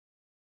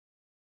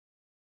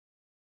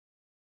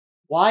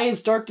Why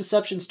is Dark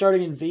Deception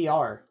starting in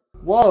VR?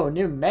 Whoa,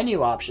 new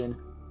menu option.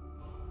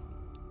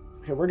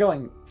 Okay, we're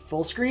going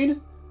full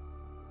screen.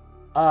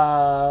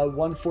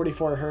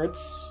 144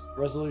 hertz,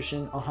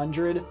 resolution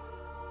 100.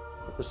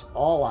 Put this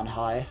all on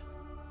high.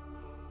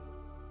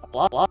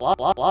 Blah blah blah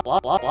blah blah blah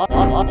blah blah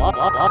blah blah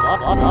blah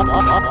blah blah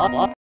blah blah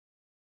blah.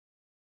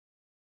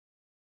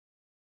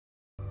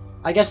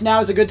 I guess now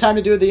is a good time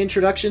to do the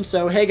introduction.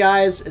 So hey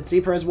guys, it's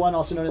ePrez1,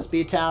 also known as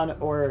B-Town,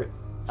 or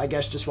I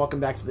guess just welcome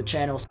back to the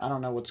channel. I don't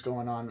know what's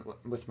going on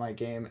with my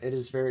game. It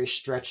is very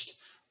stretched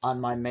on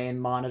my main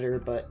monitor,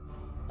 but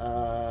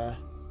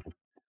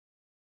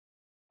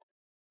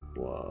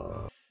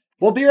whoa.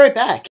 We'll be right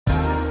back.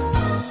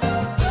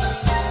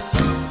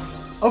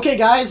 Okay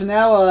guys,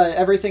 now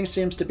everything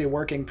seems to be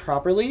working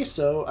properly,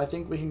 so I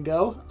think we can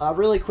go.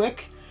 Really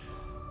quick,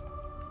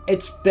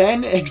 it's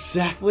been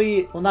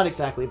exactly, well not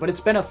exactly, but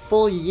it's been a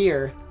full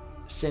year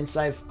since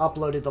I've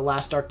uploaded the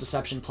last Dark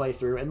Deception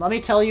playthrough, and let me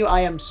tell you,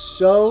 I am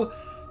so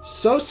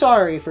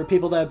sorry for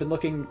people that have been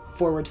looking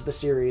forward to the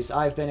series.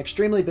 I've been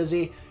extremely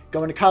busy,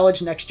 going to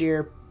college next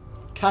year,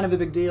 kind of a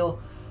big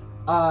deal.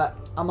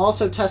 I'm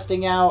also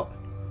testing out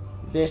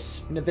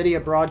this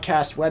NVIDIA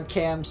broadcast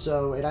webcam,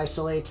 so it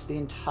isolates the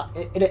entire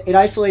it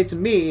isolates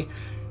me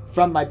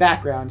from my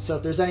background. So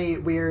if there's any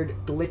weird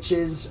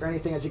glitches or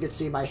anything, as you can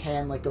see, my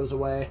hand like goes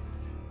away.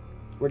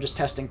 We're just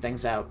testing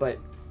things out, but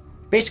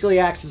basically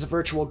acts as a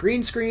virtual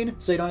green screen,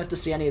 so you don't have to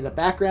see any of the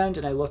background,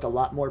 and I look a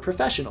lot more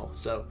professional.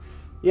 So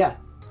yeah,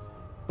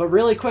 but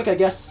really quick, I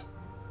guess,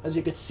 as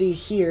you can see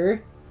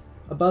here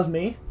above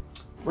me,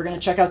 we're gonna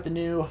check out the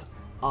new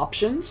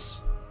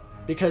options,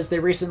 because they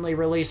recently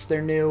released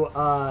their new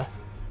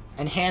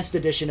enhanced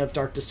edition of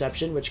Dark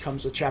Deception, which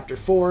comes with Chapter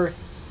 4,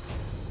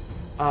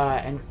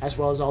 and as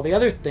well as all the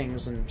other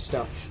things and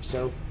stuff.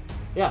 So,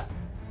 yeah.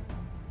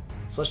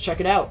 So let's check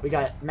it out. We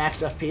got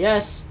max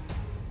FPS.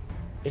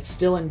 It's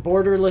still in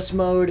borderless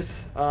mode.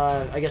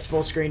 I guess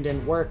full screen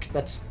didn't work.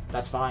 That's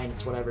fine.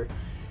 It's whatever.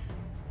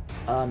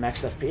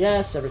 Max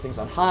FPS. Everything's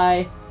on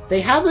high.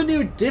 They have a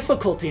new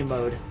difficulty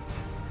mode,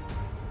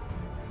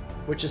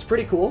 which is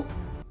pretty cool.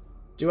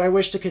 Do I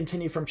wish to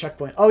continue from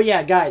checkpoint? Oh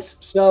yeah, guys.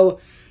 So,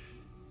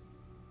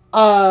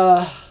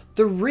 the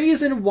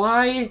reason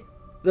why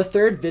the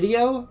third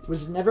video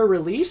was never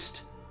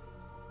released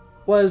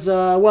was,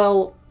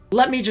 well,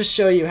 let me just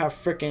show you how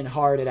freaking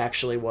hard it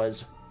actually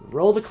was.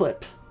 Roll the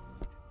clip.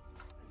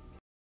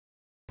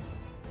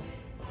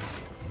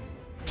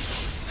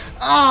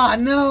 Ah,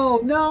 no,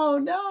 no,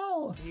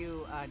 no!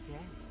 You are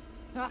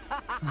dead.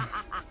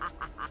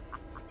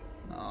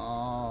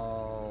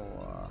 Oh.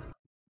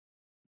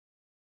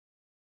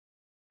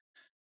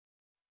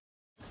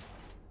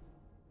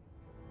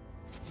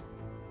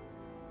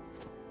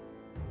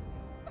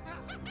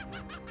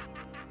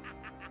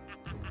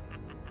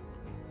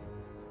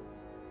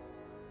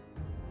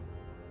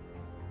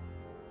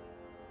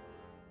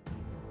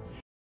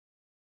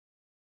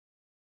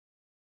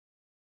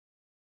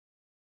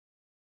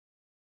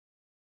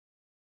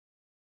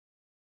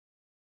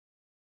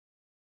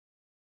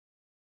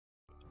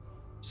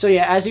 So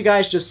yeah, as you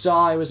guys just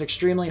saw, it was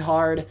extremely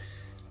hard,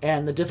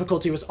 and the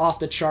difficulty was off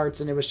the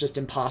charts, and it was just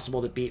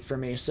impossible to beat for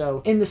me.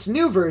 So in this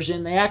new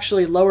version, they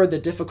actually lowered the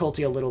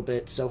difficulty a little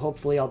bit, so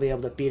hopefully I'll be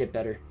able to beat it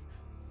better.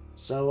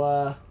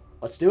 So,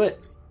 let's do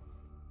it.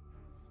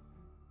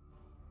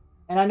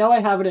 And I know I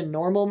have it in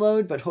normal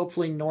mode, but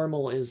hopefully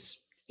normal is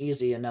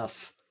easy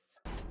enough.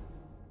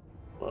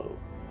 Whoa.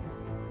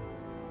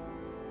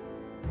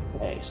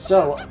 Okay,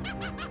 so...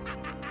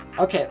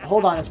 Okay,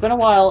 hold on. It's been a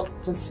while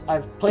since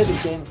I've played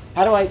this game.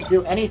 How do I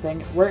do anything?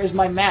 Where is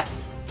my map?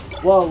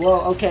 Whoa, whoa,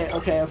 okay.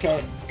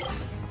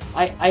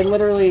 I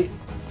literally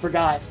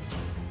forgot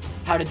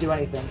how to do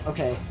anything.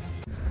 Okay.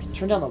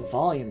 Turn down the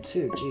volume,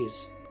 too.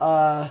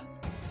 Jeez.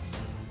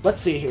 Let's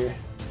see here.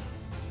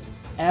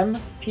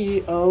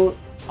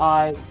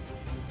 M-P-O-I...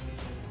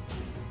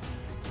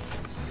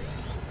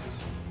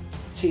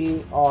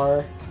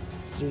 T-R-C-X-C-B...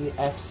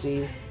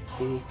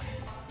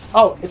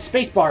 Oh, it's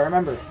spacebar,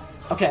 remember.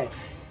 Okay.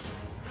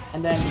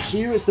 And then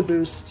Q is the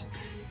boost,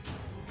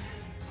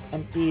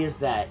 and E is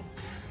that.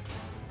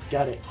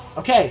 Got it.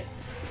 Okay.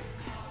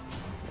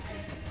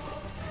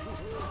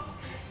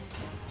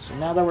 So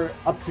now that we're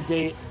up to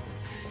date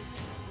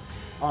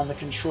on the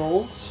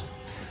controls,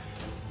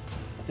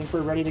 I think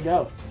we're ready to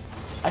go.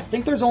 I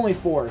think there's only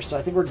 4, so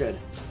I think we're good.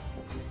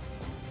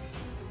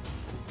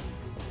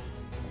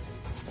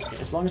 Okay,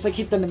 as long as I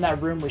keep them in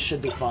that room, we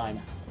should be fine.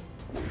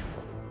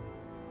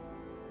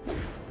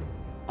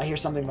 I hear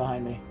something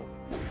behind me.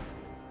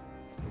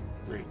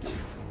 Great.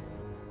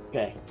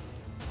 Okay.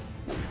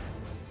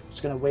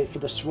 Just gonna wait for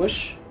the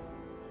swoosh.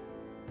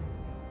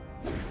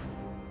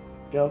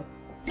 Go.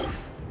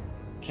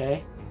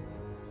 Okay.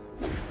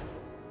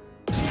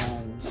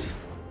 And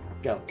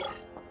go.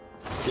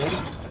 Good.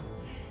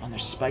 And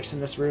there's spikes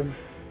in this room.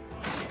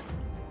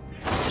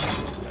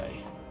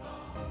 Okay.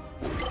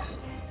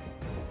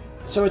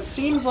 So it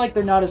seems like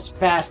they're not as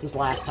fast as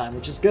last time,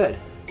 which is good.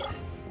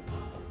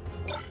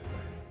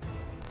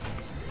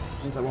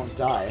 Means I won't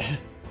die.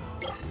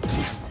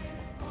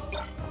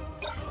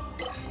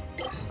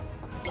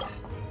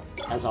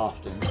 as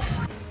often.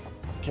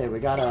 Okay, we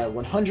got a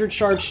 100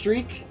 shard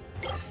streak.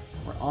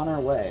 We're on our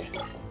way.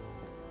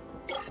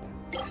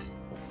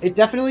 It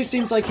definitely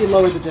seems like he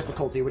lowered the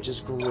difficulty, which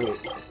is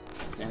great.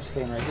 Gonna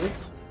stay in right here.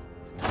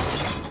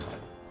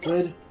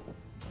 Good.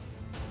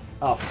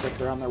 Oh, frick,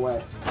 they're on their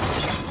way.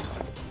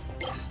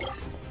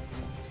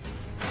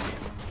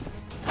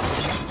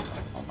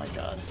 Oh my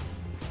god.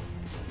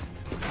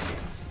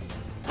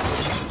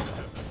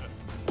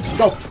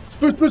 Go!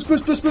 Boost, boost,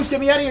 boost, boost, boost! Get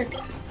me out of here!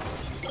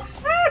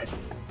 Ah!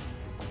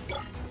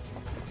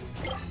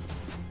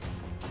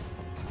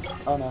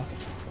 Oh no.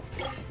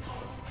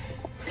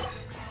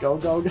 Go,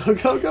 go, go,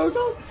 go, go,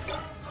 go!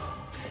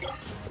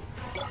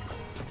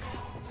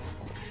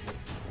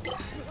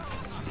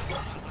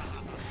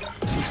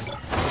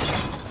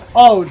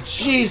 Oh,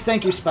 jeez,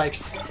 thank you,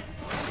 Spikes.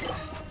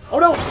 Oh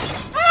no!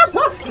 Ah!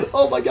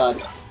 Oh my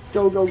god!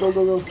 Go, go, go,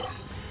 go, go.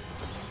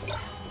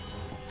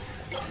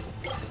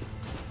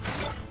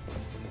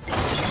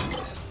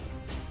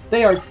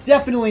 They are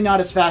definitely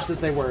not as fast as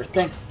they were,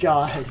 thank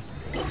god.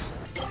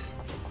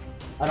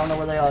 I don't know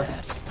where they are.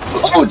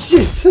 Oh,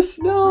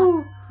 Jesus,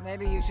 no!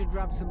 Maybe you should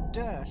rub some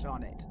dirt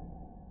on it.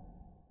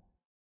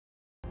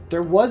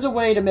 There was a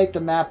way to make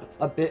the map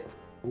a bit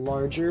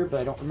larger,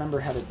 but I don't remember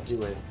how to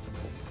do it.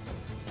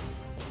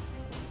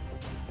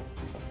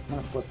 I'm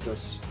gonna flip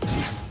this.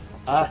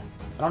 I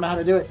don't know how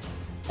to do it.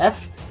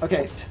 F?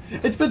 Okay.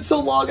 It's been so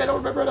long, I don't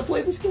remember how to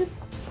play this game.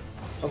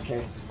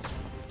 Okay.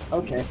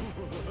 Okay.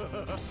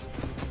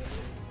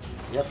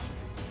 Yep.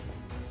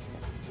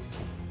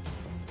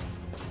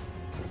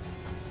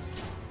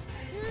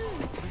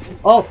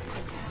 Oh!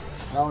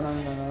 No, no,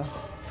 no, no, no.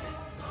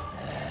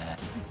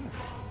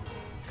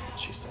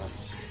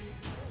 Jesus.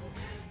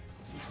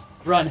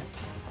 Run!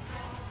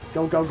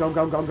 Go, go, go,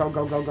 go, go, go,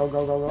 go, go, go, go,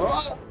 go,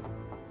 go.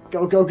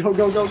 Go, go, go,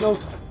 go, go, go.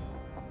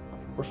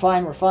 We're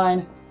fine, we're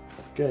fine.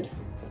 Good.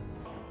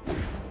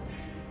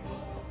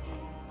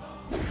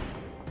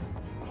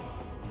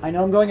 I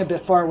know I'm going a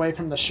bit far away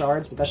from the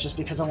shards, but that's just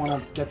because I want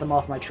to get them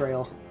off my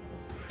trail.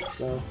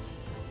 So...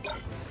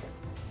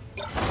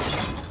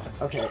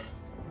 Okay.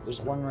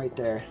 There's one right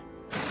there.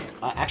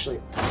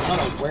 Actually, I don't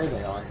know where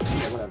they are.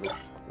 Okay, whatever.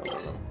 Go,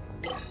 go,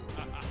 go.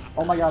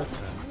 Oh my god.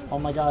 Oh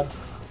my god.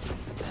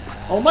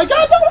 Oh my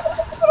god! No,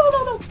 no,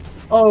 no, no, no.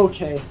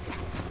 Okay.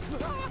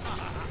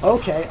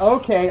 Okay,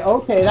 okay,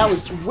 okay. That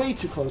was way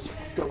too close.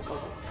 Go, go,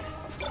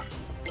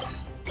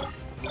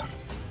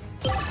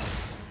 go.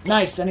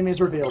 Nice!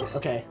 Enemies revealed.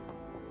 Okay.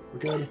 We're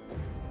good.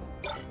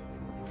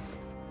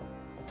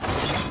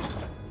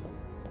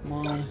 Come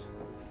on.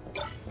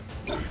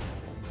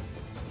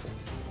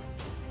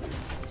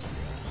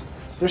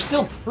 They're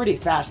still pretty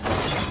fast,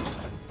 though.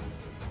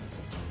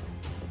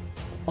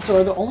 Also,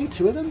 are there only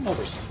two of them? No,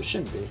 there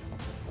shouldn't be.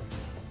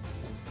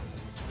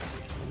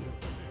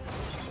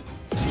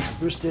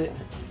 Boost it.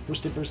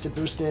 Boost it, boost it,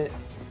 boost it.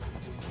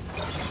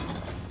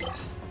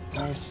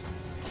 Nice.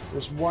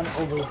 There's one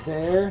over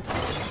there.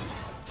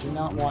 Do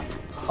not want...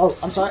 Oh,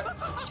 I'm sorry.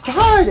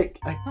 God!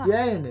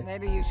 Again!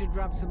 Maybe you should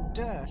rub some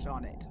dirt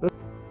on it.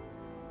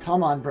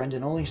 Come on,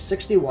 Brendan. Only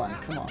 61.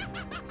 Come on.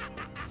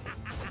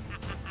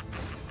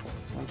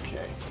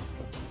 Okay.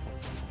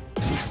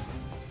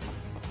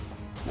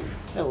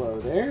 Hello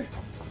there.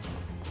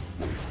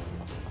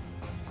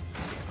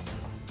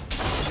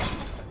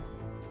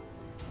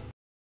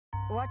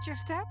 Watch your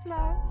step,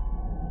 love.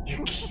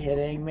 You're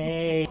kidding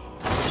me.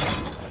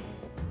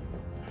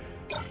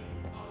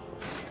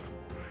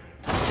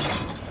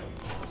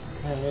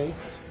 Hey.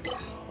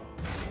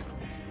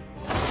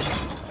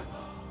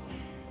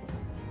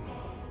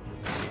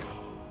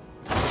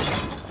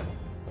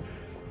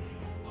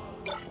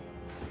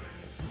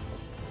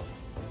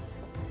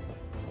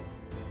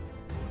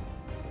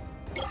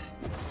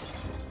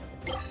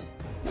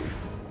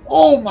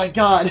 Oh my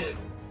god!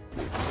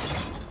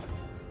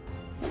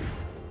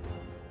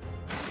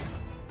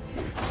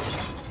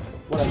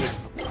 Whatever.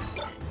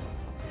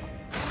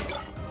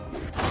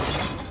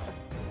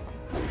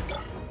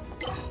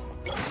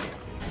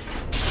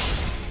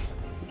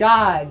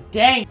 God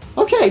dang!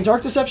 Okay,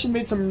 Dark Deception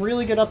made some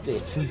really good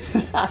updates.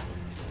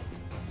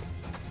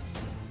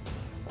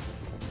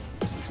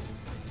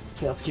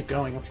 Okay, let's keep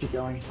going, let's keep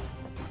going.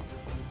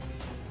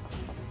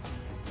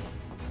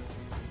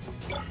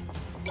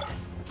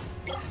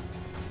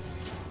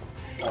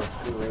 Oh,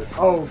 great.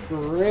 Oh,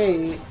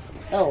 great!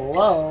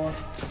 Hello!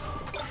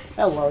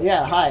 Hello,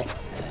 yeah, hi.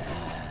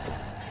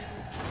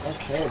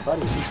 Okay,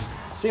 buddy.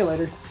 See you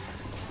later.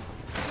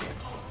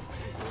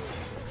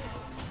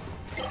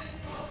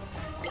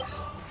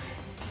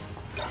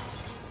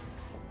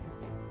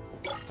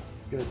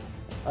 Good.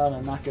 Oh no,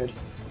 not good.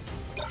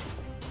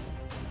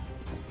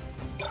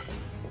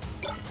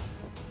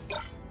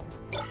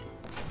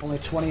 Only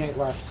 28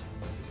 left.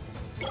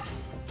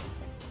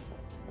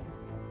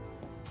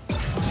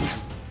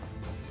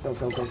 Go,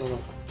 go, go, go, go.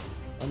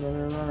 Run, run,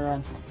 run, run,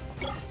 run.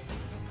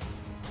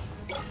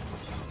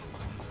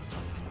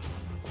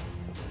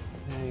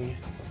 Okay.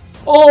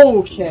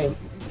 Okay!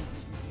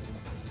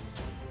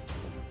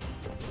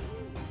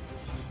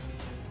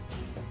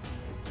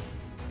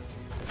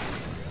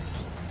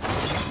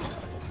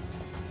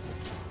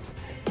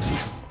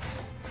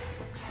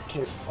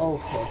 Okay,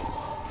 okay.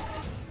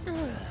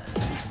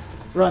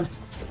 Run.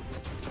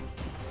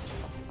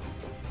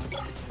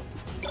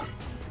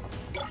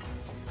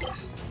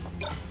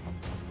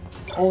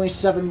 Only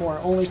 7 more.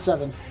 Only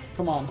 7.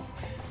 Come on.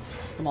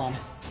 Come on.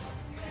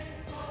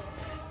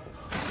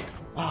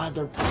 Ah,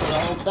 they're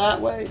all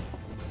that way.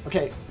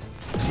 Okay.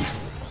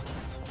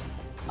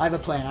 I have a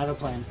plan. I have a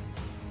plan.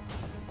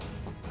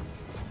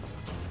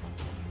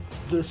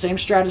 Do the same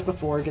strat as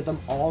before. Get them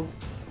all...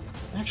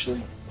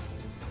 Actually...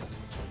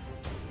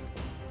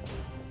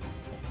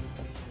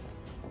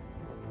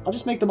 I'll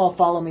just make them all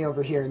follow me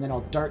over here, and then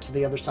I'll dart to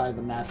the other side of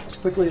the map as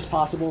quickly as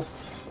possible,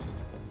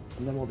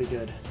 and then we'll be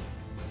good.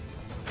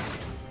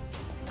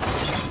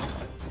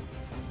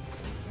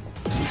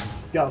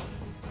 Go.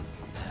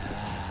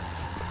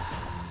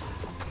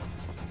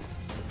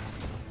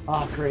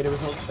 Oh, great, it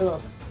was...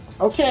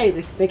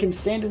 Okay, they can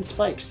stand in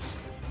spikes.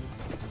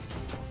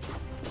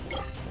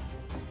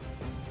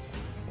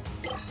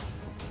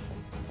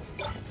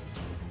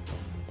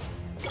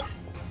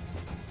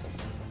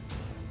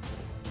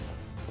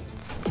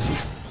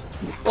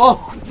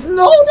 Oh! No,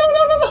 no,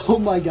 no, no, no! Oh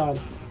my god.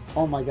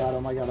 Oh my god,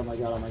 oh my god, oh my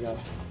god, oh my god.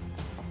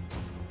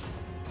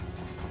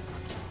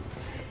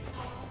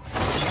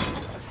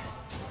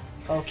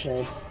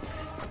 Okay.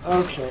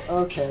 Okay,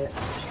 okay.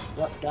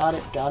 Yep, got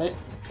it, got it.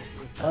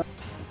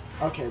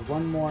 Okay,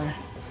 one more.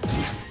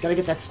 Gotta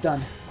get that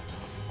stun.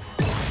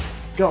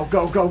 Go,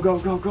 go, go, go,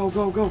 go, go,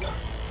 go, go!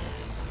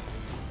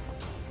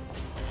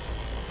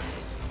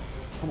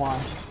 Come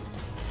on.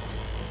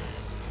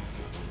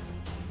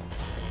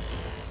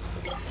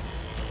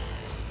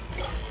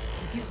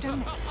 You've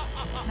done it.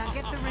 Now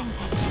get the ring.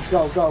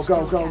 Go, go,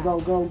 go, go, go,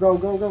 go, go,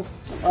 go, go.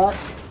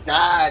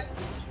 God!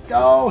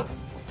 Go!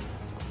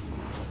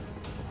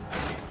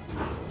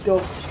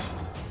 Go.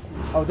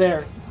 Oh,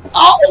 there.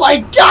 Oh my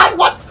god,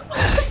 what?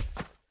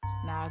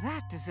 Now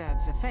that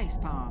deserves a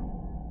facepalm.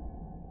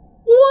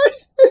 What?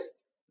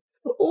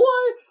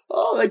 What?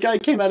 Oh, that guy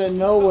came out of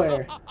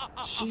nowhere.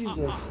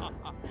 Jesus.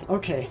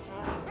 Okay.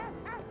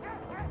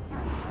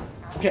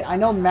 Okay, I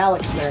know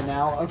Malik's there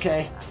now.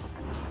 Okay.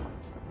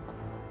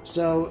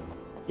 So,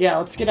 yeah,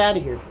 let's get out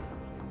of here.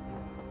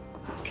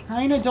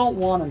 Kinda don't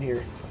want him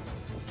here.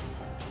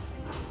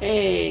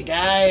 Hey,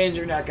 guys,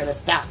 you're not gonna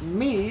stop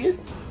me.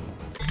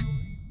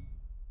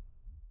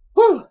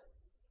 Whew.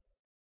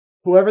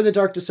 Whoever the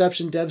Dark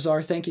Deception devs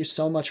are, thank you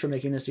so much for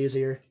making this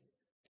easier.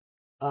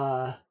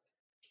 Yeah.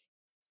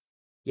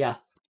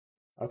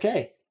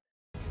 Okay.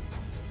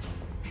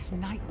 This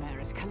nightmare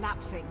is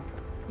collapsing.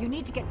 You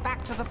need to get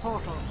back to the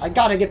portal. I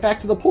gotta get back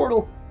to the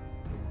portal.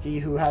 He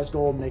who has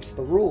gold makes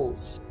the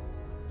rules.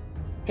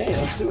 Okay,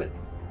 let's do it.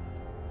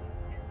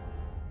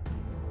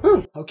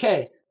 Whew,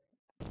 okay.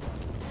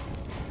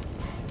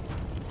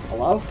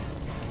 Hello?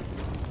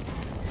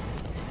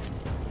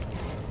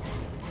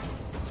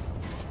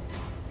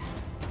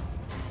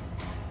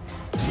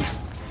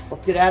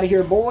 Let's get out of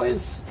here,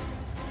 boys.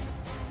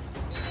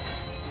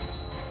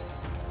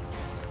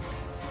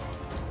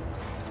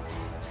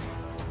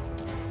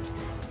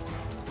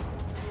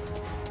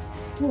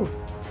 Whew.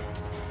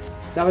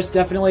 That was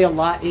definitely a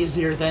lot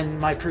easier than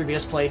my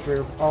previous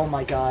playthrough. Oh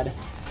my god.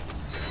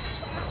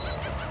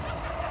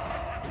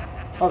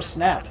 Oh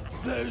snap.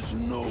 There's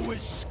no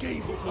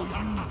escape for you.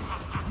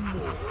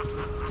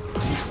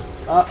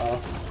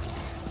 Uh-oh.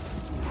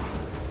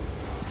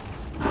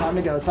 Time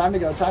to go, time to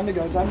go, time to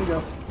go, time to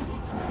go.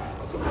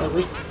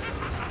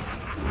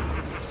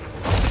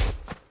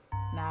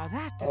 Now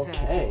that deserves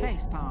Okay. a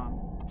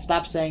facepalm.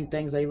 Stop saying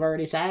things they've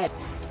already said.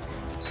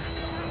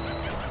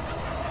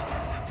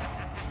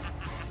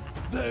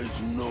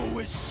 There's no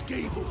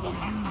escape for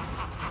you.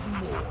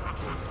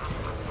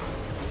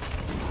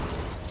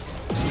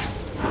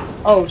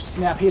 Oh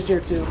snap, he's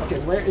here too. Okay,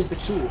 where is the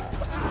key?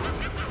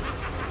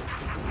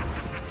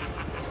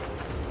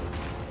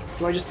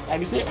 Do I just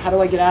exit? How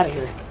do I get out of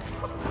here?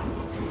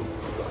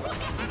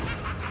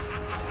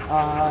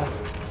 I'm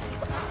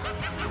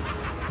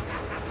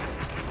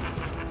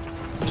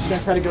just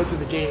gonna try to go through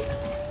the gate.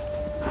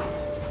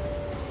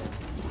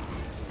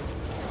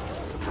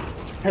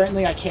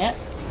 Apparently I can't.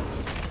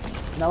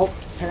 Nope,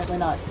 apparently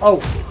not. Oh!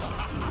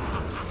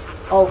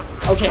 Oh,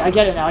 okay, I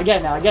get it now, I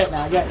get it now, I get it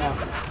now, I get it now.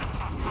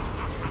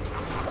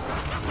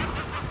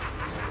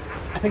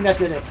 I think that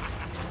did it.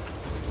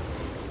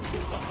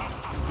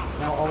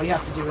 Now all we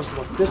have to do is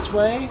look this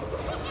way.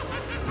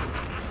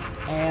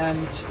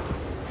 And...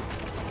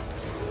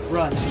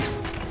 run.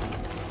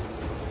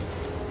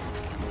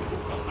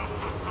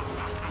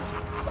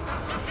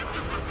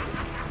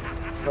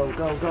 Go,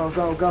 go, go,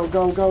 go, go,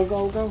 go, go,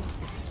 go, go.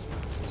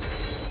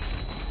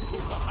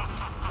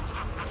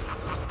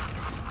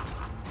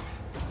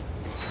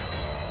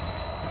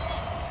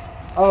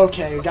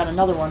 Okay, we got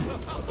another one.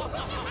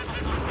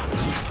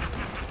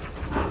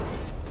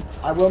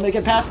 I will make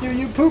it past you,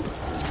 you poop!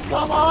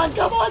 Come on,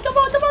 come on, come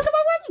on, come on, come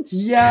on!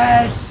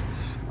 Yes!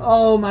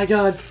 Oh my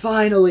god,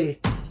 finally!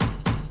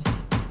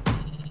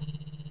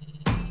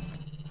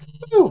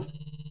 Whew.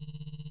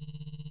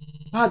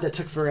 God, that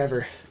took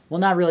forever. Well,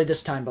 not really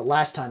this time, but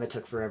last time it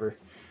took forever.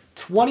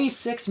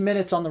 26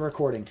 minutes on the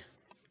recording.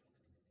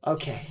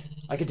 Okay,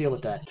 I could deal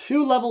with that.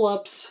 2 level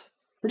ups.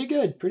 Pretty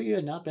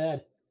good, not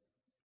bad.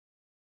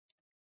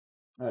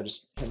 Oh, I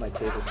just hit my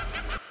table.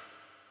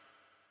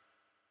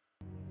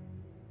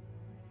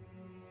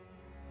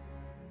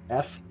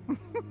 F.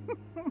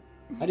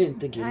 I didn't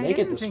think you'd make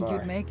it this far. I didn't think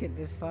you'd make it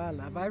this far,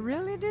 love. I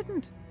really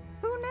didn't.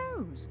 Who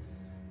knows?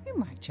 You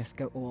might just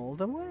go all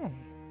the way.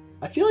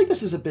 I feel like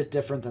this is a bit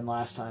different than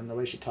last time, the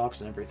way she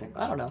talks and everything.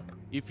 I don't know.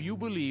 If you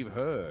believe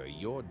her,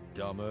 you're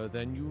dumber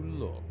than you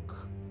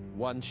look.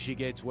 Once she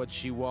gets what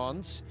she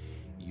wants,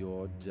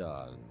 you're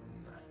done.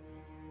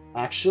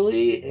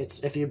 Actually,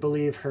 it's if you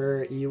believe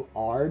her, you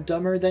are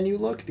dumber than you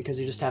look, because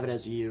you just have it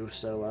as you,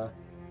 so,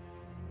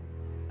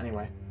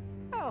 anyway.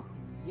 Oh,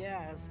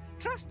 yes.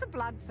 Trust the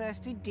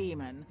bloodthirsty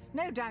demon.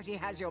 No doubt he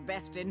has your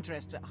best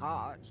interests at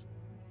heart.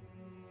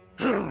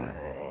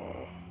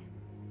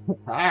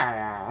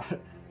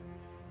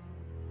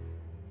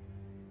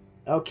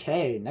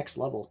 Okay, next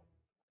level.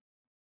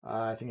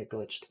 I think it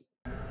glitched.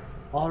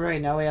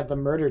 Alright, now we have the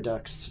murder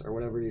ducks, or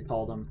whatever you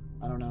call them.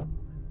 I don't know.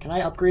 Can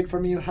I upgrade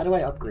from you? How do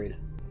I upgrade?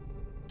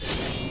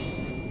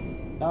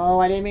 No,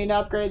 I didn't mean to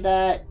upgrade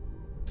that.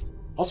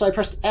 Also, I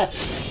pressed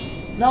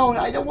F. No,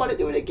 I don't want to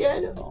do it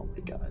again. Oh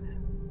my god.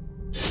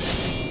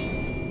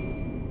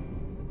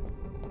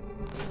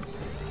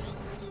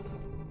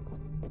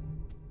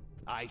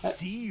 I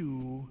see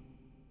you.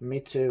 Me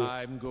too.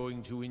 I'm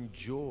going to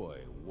enjoy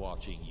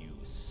watching you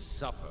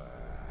suffer.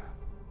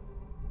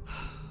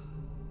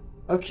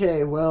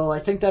 Okay, well, I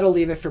think that'll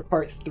leave it for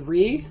part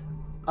 3.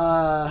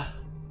 Part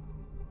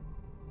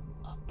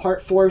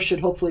 4 should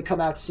hopefully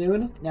come out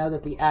soon, now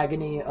that the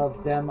agony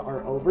of them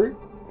are over.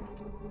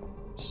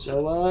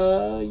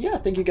 So, yeah,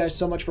 thank you guys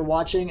so much for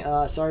watching.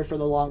 Sorry for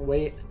the long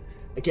wait.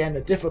 Again,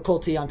 the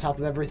difficulty on top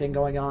of everything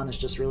going on has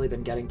just really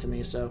been getting to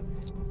me, so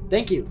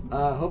thank you.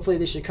 Hopefully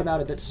they should come out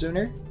a bit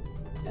sooner.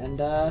 And,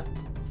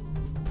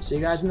 see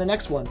you guys in the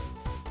next one.